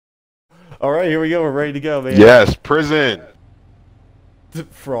All right, here we go. We're ready to go, man. Yes, prison.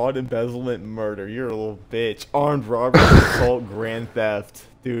 Fraud, embezzlement, murder. You're a little bitch. Armed robbery, assault, grand theft.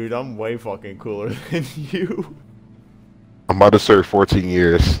 Dude, I'm way fucking cooler than you. I'm about to serve 14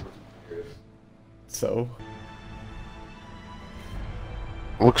 years. So?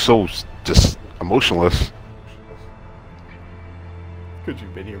 I look so just emotionless. Could you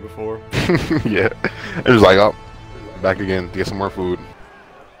been here before? Yeah. It was like, oh, back again to get some more food.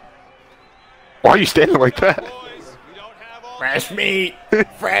 Why are you standing like that? Fresh meat!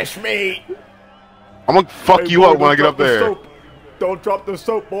 Fresh meat! I'm gonna fuck you up when I get up there. Soap. Don't drop the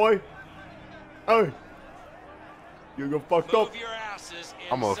soap, boy! Hey! You gonna fucked up.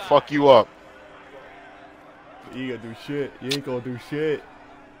 I'm gonna fuck you up. You ain't gonna do shit. You ain't gonna do shit.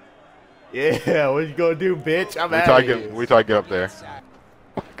 Yeah, what you gonna do, bitch? I'm out of here. Wait till I get up there.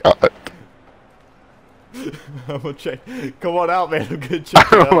 Oh my God. I'm gonna check. Come on out, man. I'm gonna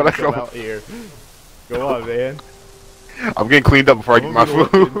check you out when I come out here. Go on, man. I'm getting cleaned up before I get my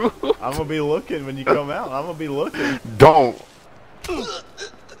food. I'm gonna be looking when you come out. I'm gonna be looking. Don't.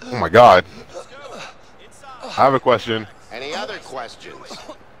 Oh my God. I have a question. Any other questions?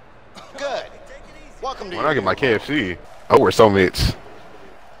 Good. Welcome to When I get my KFC. Oh, we're soulmates.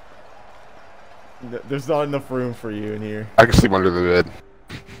 There's not enough room for you in here. I can sleep under the bed.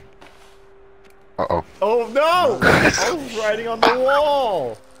 Uh-oh. Oh, no! I was writing on the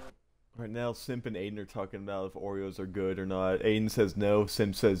wall! Right now, Simp and Aiden are talking about if Oreos are good or not. Aiden says no,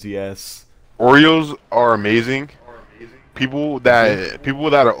 Simp says yes. Oreos are amazing. People that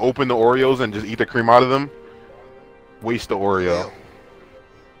open the Oreos and just eat the cream out of them waste the Oreo.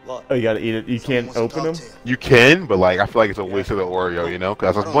 Oh, you gotta eat it. You can't open them? You can, but like I feel like it's a waste of the Oreo, you know?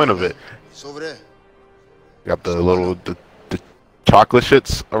 Because that's the point of it. It's over there. You got the little the chocolate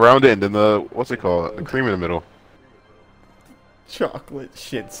shits around it, and then the what's it called? The cream in the middle. Chocolate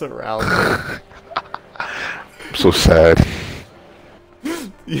shits around it. I'm so sad.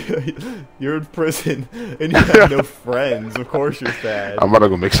 Yeah, you're in prison and you have no friends. Of course you're sad. I'm about to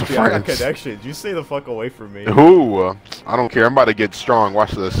go make some I got friends. connections. You stay the fuck away from me. Who? I don't care. I'm about to get strong.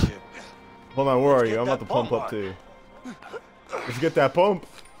 Watch this. Hold on, where are you? I'm about to pump up too. Let's get that pump.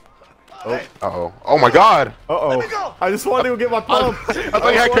 Oh. Uh-oh. Oh my God. Uh-oh. I just wanted to get my pump. I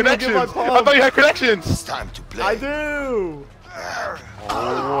thought you had connections. I thought you had connections. It's time to play. I do.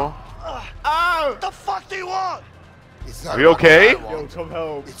 Oh. Oh. What the fuck do you want? It's not Are you okay? Yo, come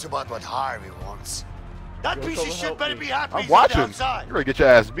help. It's about what Harvey wants. That Yo, piece come of shit help better me. be happy I'm he's watching. on the outside. You're gonna get your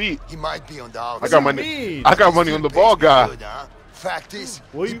ass beat. He might be on the I outside. got money. I got money on the ball guy. Good, huh? Fact is,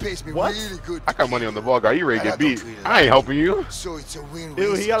 Well, he pays me what? really good. I got money on the ball guy. You ready to get And I don't beat? treat it I ain't helping you. So it's a win-win.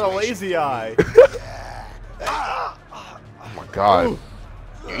 Ew, he got a situation lazy for me. eye. Yeah. Oh my God. Ooh.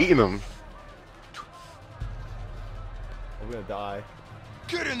 You're eating them. I'm gonna die.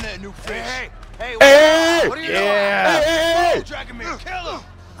 Get in there, new fish. Hey, Hey! what are you Yeah. Hey! doing? Dragging me. Kill him.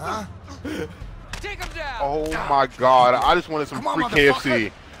 Huh? Take him down. Oh my God. I just wanted some Come on, free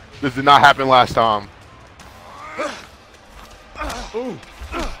KFC. This did not happen last time. Ooh.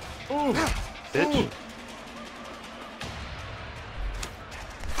 Ooh. Bitch.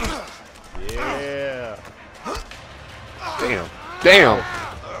 Yeah. Damn. Damn.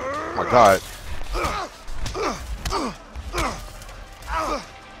 Oh my God.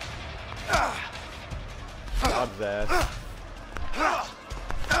 God's ass.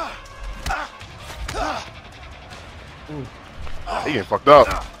 Ooh. He getting fucked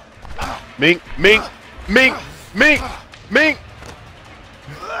up. Mink. Mink. Mink. Mink. Mink.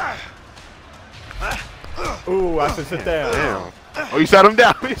 Ooh, I have to sit down. Damn. Oh, you sat him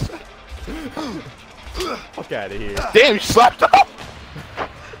down. Fuck out of here. Damn, you slapped up.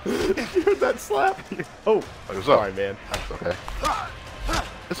 You heard that slap? Oh, What's up? sorry, man. Okay.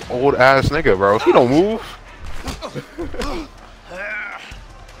 This old ass nigga, bro. He don't move.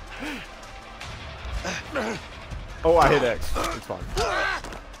 Oh, I hit X. It's fine.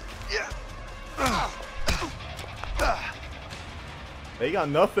 They got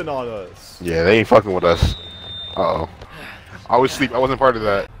nothing on us. Yeah, they ain't fucking with us. Uh-oh. I was asleep. I wasn't part of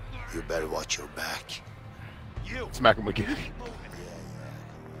that. You better watch your back. Smack him again.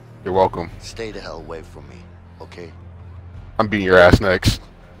 You're welcome. Stay the hell away from me, okay? I'm beating your ass next.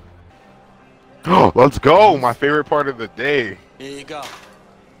 Oh, let's go! My favorite part of the day. Here you go.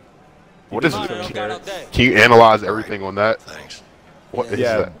 What is Come it? on, Okay. Can you analyze everything on that? Thanks. What is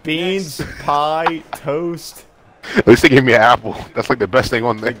Yeah, that? beans, pie, toast. At least they gave me an apple. That's like the best thing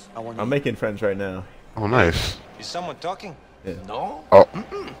on there. I'm making friends right now. Oh, nice. Is someone talking? Yeah. No. Oh.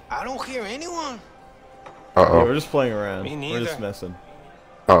 I don't hear anyone. Yeah, Uh-oh. we're just playing around. Me We're just neither. messing.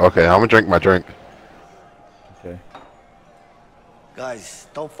 Oh, okay. I'm gonna drink my drink. Okay. Guys,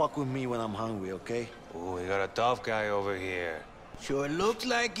 don't fuck with me when I'm hungry, okay? Ooh, we got a tough guy over here. Sure looks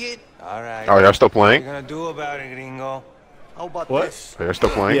like it. All right. Oh, y'all still What are you playing? gonna do about it, gringo? How about What? this? Oh, y'all still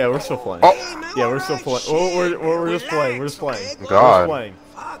playing? Yeah, we're still playing. Oh. Hey, man, Yeah, we're all still right, playing. shit. We're just playing. We're Relax, just playing. okay? We're God. just playing.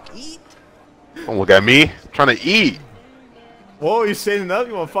 Fuck, eat. Don't look at me. I'm trying to eat. Whoa, you standing up?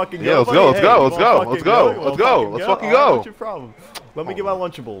 You want to fucking Yeah, go? let's buddy? go, let's Hey, go, you let's wanna go, fucking let's go, You let's wanna go, let's fucking All right, go. what's your problem? Let me get my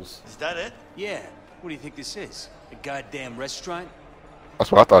Lunchables. Is that it? Yeah. What do you think this is? A goddamn restaurant?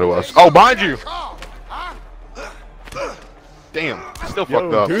 That's what I thought it was. Oh, behind you. Damn, still fucked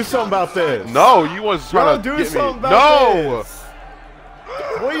Yo, up. do something about this. No, you was Yo, trying to do get something me. about No. this.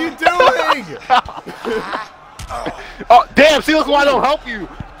 What are you doing? Oh, damn. See, that's why I don't help you.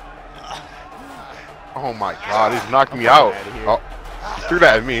 Oh my God, he's knocked me out. outta here. Oh, he threw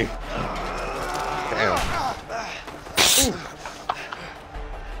that at me. Damn.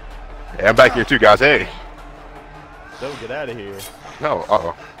 Yeah, I'm back here too, guys. Hey. Don't get out of here. No.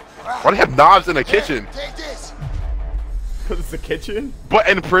 Uh-oh. Why do they have knives in the kitchen? Take this. Cause it's the kitchen. But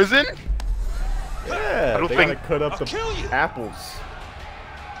in prison? Yeah. I don't they think- gotta cut up the kill you. apples.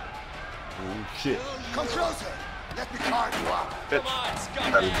 Oh shit. Come closer. Let me card you up. Bitch.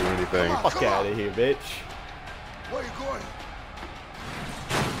 I didn't do anything. Fuck out of here, bitch. Where you going?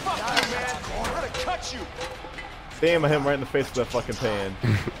 Fuck you, man. I'm gonna cut you. Damn, I hit him right in the face with that fucking pan.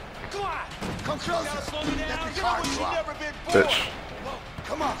 Come on. Come closer. Slow me Let down. me You know card what you you up. never been born. Bitch.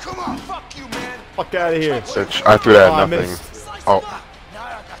 Come on, come on. Fuck you, man. Fuck out of here. Bitch. I threw that Oh, I at nothing. missed. Oh. Now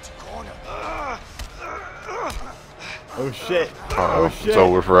I got you cornered. Oh shit. Uh-oh. Oh It's shit.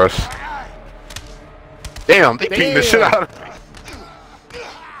 over for us. Damn, they beating the shit Damn. out of me.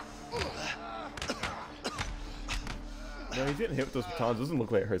 No, he's getting hit with those batons. Doesn't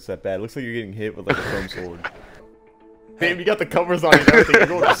look like it hurts that bad. It looks like you're getting hit with like a foam sword. Damn, you got the covers on you and everything. You're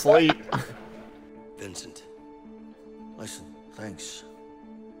going to sleep. Vincent. Listen, thanks.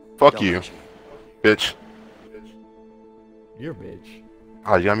 Fuck Don't you, mention bitch. You're a bitch.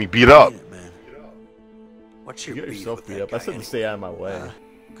 Oh, you got me beat up. it, man. What's You your got beef yourself with beat that up. I guy said to stay out of my way. anyway?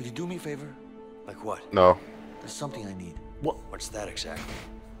 Could you do me a favor? Like what? No. There's something I need. What? What's that exactly?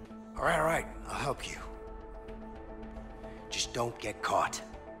 All right. I'll help you. Just don't get caught.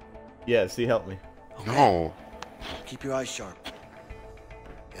 Yeah, see, help me. No. Keep your eyes sharp.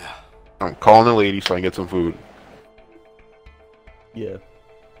 Yeah. I'm calling the lady so I can get some food. Yeah.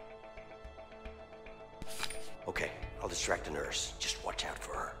 Okay, I'll distract the nurse. Just watch out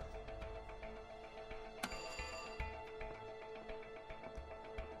for her.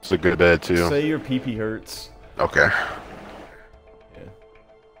 It's a good bed too. Say your pee-pee hurts. Okay. Yeah.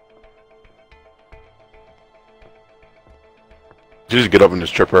 Just get up and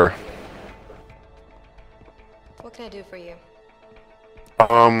just trip her. What can I do for you?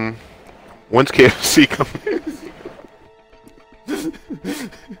 When's KFC coming?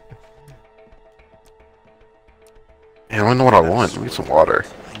 Man, I don't know what I want. Let me get some water.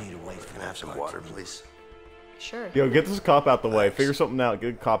 I need a way for have some water, please. Sure. Yo, get this cop out the way. Figure something out.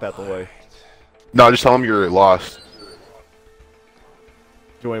 Get the cop out the way. No, just tell him you're lost.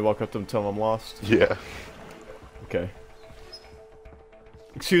 Do you want me to walk up to him and tell him I'm lost? Yeah. Okay.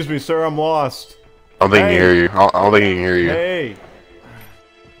 Excuse me, sir, I'm lost. I don't think he Hey. can hear you. I don't think he can hear you. Hey.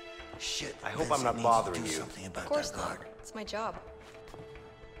 Shit. I hope I'm Vincent not needs to bothering do you. something about Of course that not. guard. It's my job.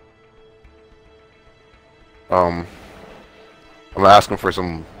 I'm gonna ask him for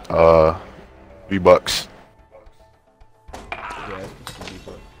some V-Bucks. Yeah, it's just a deep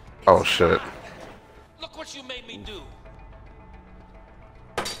one. Oh shit. Look what you made me do.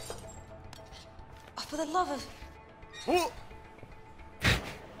 Oh, for the love of... I'm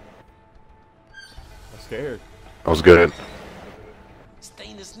scared. That was good.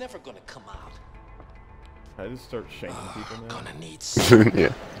 Stain is never gonna come out. I just start shanking people now. Gonna need some.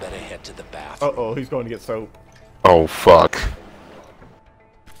 Yeah. Better head to the bathroom. Uh-oh, he's going to get soap. Oh fuck.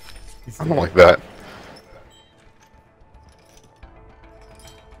 He's I don't dead. like that.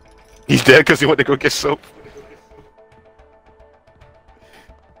 He's dead because he went to go get soap.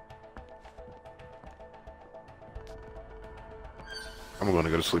 I'm going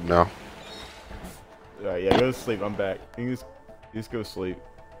to go to sleep now. Alright, yeah, go to sleep. I'm back. You just go to sleep.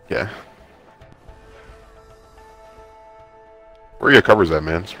 Yeah. Where are your covers at,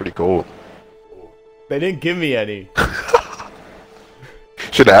 man? It's pretty cool. They didn't give me any.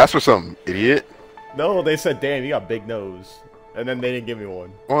 Should have asked for something, idiot. No, they said, damn, you got a big nose. And then they didn't give me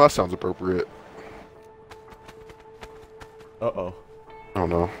one. Well, that sounds appropriate. Uh-oh. I don't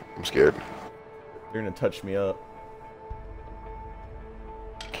know. I'm scared. You're gonna touch me up.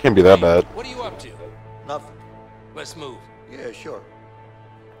 Can't be that bad. What are you up to? Nothing. Let's move. Yeah, sure.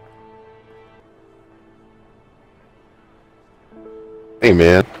 Hey,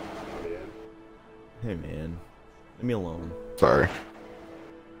 man. Hey, man. Leave me alone. Sorry.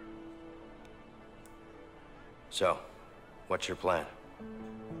 So, what's your plan?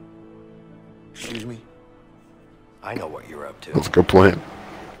 Excuse me? I know what you're up to. That's a good plan.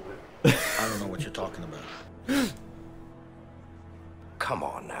 I don't know what you're talking about. Come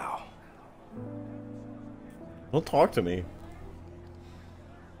on now. Don't talk to me.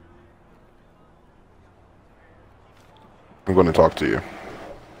 I'm going to talk to you.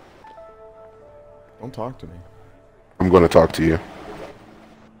 Don't talk to me. I'm going to talk to you.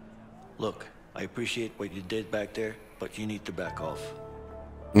 Look, I appreciate what you did back there, but you need to back off.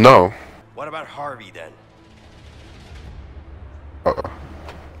 No. What about Harvey then?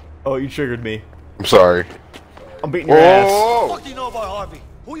 Oh, you triggered me. I'm sorry. I'm beating your ass. Oh! What do you know about Harvey?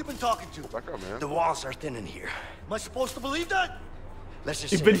 Who you been talking to? Back up, man. The walls are thin in here. Am I supposed to believe that? Let's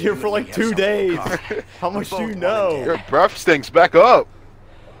just You've say been that here you for and me like have 2 something in days. common. How We much do both you wanted know? Your breath stinks. Back up.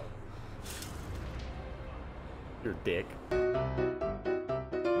 You're a dick.